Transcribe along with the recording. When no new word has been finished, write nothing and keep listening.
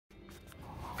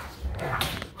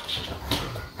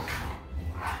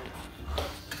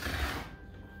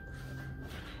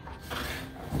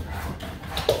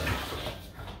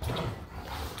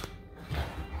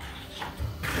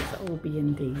Opie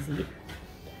and Daisy.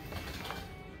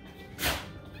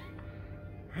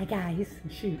 Hi guys.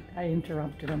 Shoot, I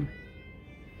interrupted him.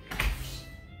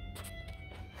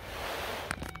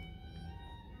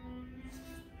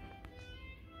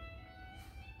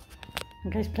 You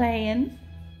guys playing?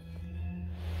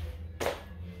 You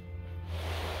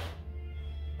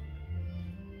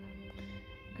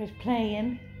guys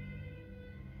playing?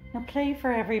 Now play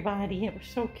for everybody. It was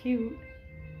so cute.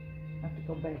 I have to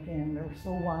go back in. They were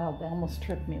so wild. They almost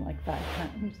tripped me like 5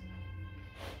 times.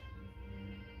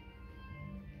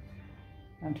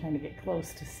 I'm trying to get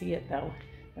close to see it though,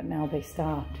 but now they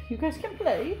stopped. You guys can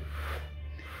play.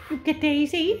 You get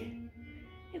Daisy.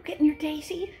 You getting your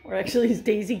Daisy? Or actually, is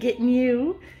Daisy getting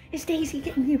you? Is Daisy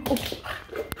getting you? Oh.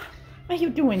 What are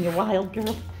you doing, you wild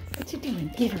girl? What you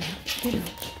doing? Get her out. Get her.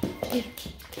 Get her.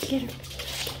 Get her.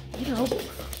 Get her over.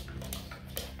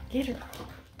 Get her.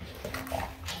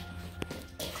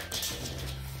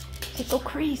 She'll go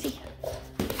crazy.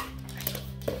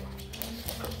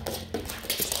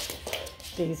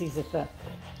 Daisy's at the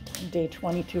day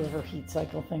 22 of her heat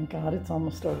cycle. Thank God it's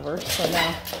almost over. So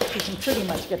now she can pretty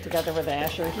much get together with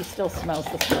Asher. He still smells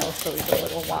the smell, so he's a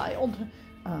little wild.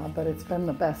 But it's been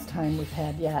the best time we've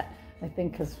had yet. I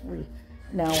think because we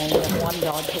now only have one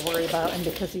dog to worry about, and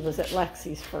because he was at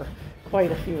Lexi's for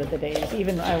quite a few of the days.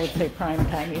 Even I would say prime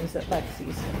time, he was at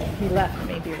Lexi's. He left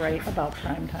maybe right about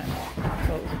prime time,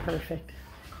 so it was perfect.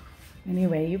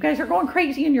 Anyway, you guys are going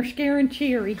crazy and you're scaring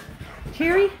Cherry.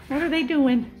 Cherry, what are they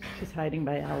doing? She's hiding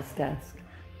by Al's desk.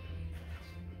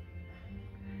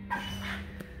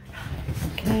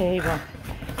 Okay, well,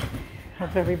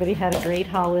 hope everybody had a great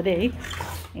holiday.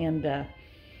 And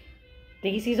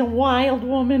Daisy's a wild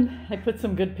woman. I put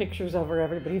some good pictures of her,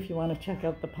 everybody, if you want to check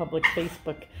out the public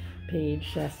Facebook page,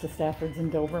 Shasta Staffords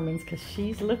and Dobermans, because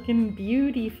she's looking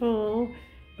beautiful.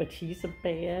 But she's a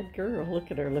bad girl.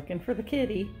 Look at her, looking for the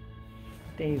kitty.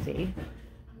 Daisy.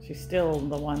 She's still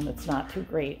the one that's not too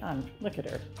great on, look at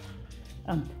her.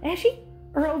 Ashy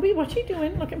or Obi, what's she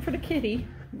doing? Looking for the kitty.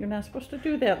 You're not supposed to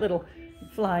do that, little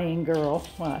flying girl.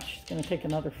 Watch, she's gonna take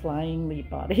another flying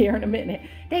leap out of here in a minute.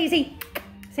 Daisy,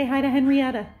 say hi to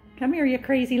Henrietta. Come here, you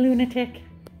crazy lunatic.